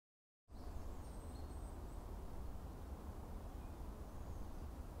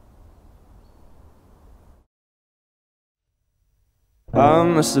I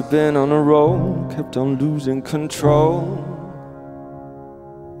must have been on a roll, kept on losing control.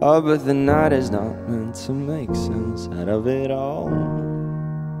 Oh, but the night is not meant to make sense out of it all.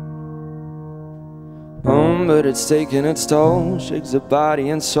 But it's taking its toll, shakes the body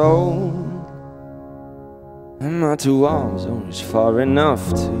and soul. And my two arms don't reach far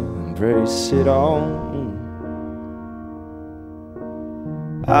enough to embrace it all.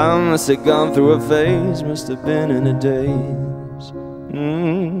 I must have gone through a phase, must have been in a daze.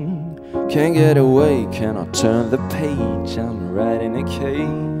 Can't get away, cannot turn the page, I'm right in a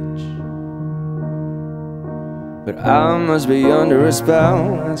cage. But I must be under a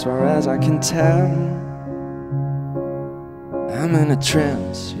spell, as far as I can tell. I'm in a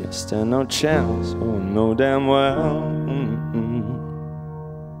trance, yes, stand no chance, oh, I know damn well. And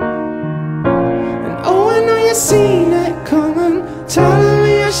oh, I know you've seen it coming, telling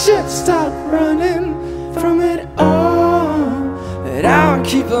me I should stop running from it all. But I'll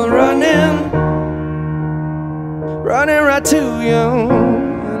keep on running, running right to you.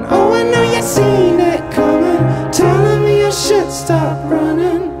 And oh, I know you've seen it coming, telling me I should stop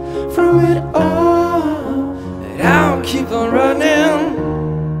running from it all. But I'll keep on running.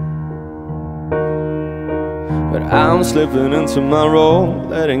 But I'm slipping into my role,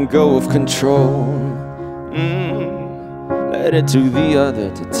 letting go of control. Let it to the other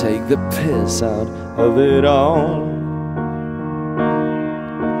to take the piss out of it all.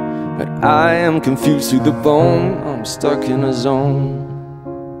 But I am confused to the bone, I'm stuck in a zone.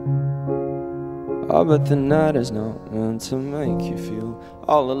 Oh, but the night is not meant to make you feel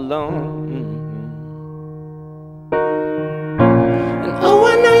all alone. And oh,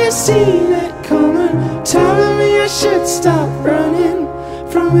 I know you've seen it coming, telling me I should stop running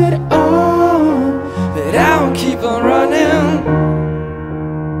from it all. But I'll keep on running,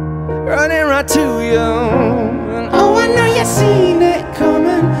 running right to you. And oh, I know you've seen it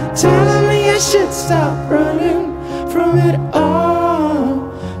coming, telling me I should stop running from it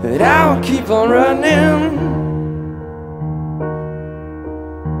all. But I'll keep on running.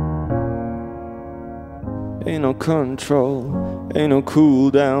 Ain't no control, ain't no cool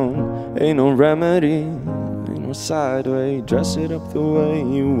down, ain't no remedy, ain't no side way, dress it up the way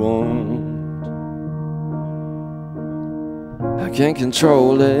you want. I can't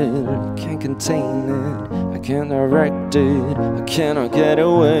control it, I can't contain it, I can't direct it, I cannot get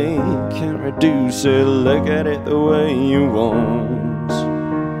away, can't reduce it, look at it the way you want.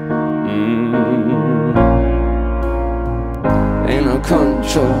 Ain't no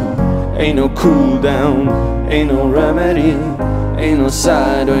control, ain't no cool down, ain't no remedy, ain't no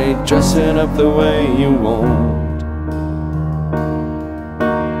side way, dress it up the way you want.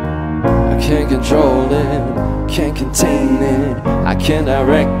 I can't control it, can't contain it, I can't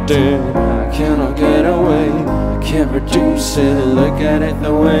direct it, I cannot get away, I can't reduce it, look at it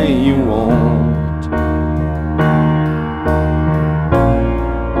the way you want.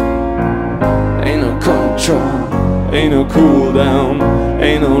 Ain't no control, ain't no cool down,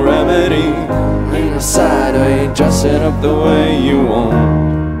 ain't no remedy, ain't no side way, dress it up the way you want.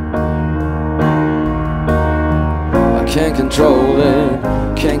 I can't control it,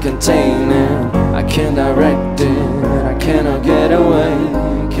 can't contain it, I can't direct it, I cannot get away,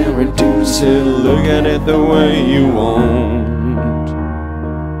 can't reduce it, look at it the way you want.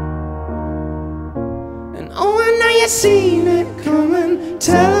 And oh, I know you've seen it coming,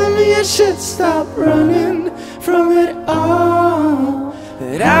 telling me I should stop running from it all.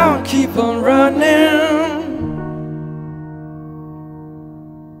 But I'll keep on running.